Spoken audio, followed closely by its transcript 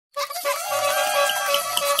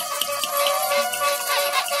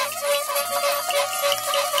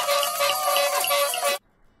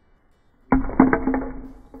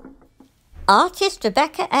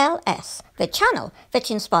ArtistRebeccaLS, the channel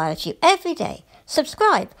that inspires you every day.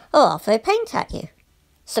 Subscribe or I'll throw paint at you.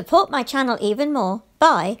 Support my channel even more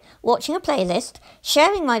by watching a playlist,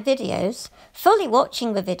 sharing my videos, fully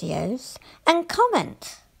watching the videos, and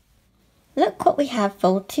comment. Look what we have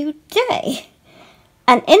for today.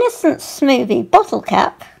 An innocent smoothie bottle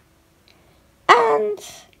cap and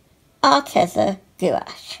Arteza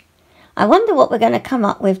Gouache. I wonder what we're going to come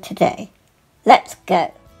up with today. Let's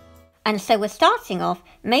go. And so we're starting off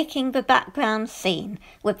making the background scene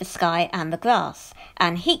with the sky and the grass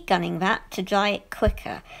and heat gunning that to dry it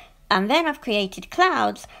quicker. And then I've created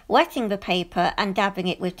clouds, wetting the paper and dabbing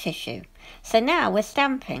it with tissue. So now we're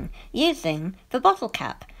stamping using the bottle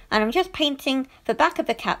cap and I'm just painting the back of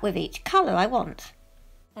the cap with each colour I want.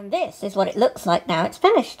 And this is what it looks like now it's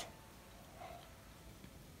finished.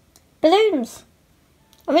 Balloons.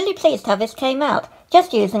 I'm really pleased how this came out,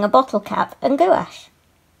 just using a bottle cap and gouache.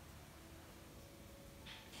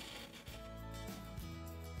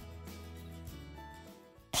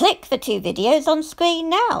 Click the 2 videos on screen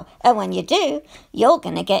now, and when you do, you're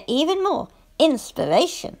going to get even more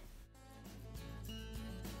inspiration.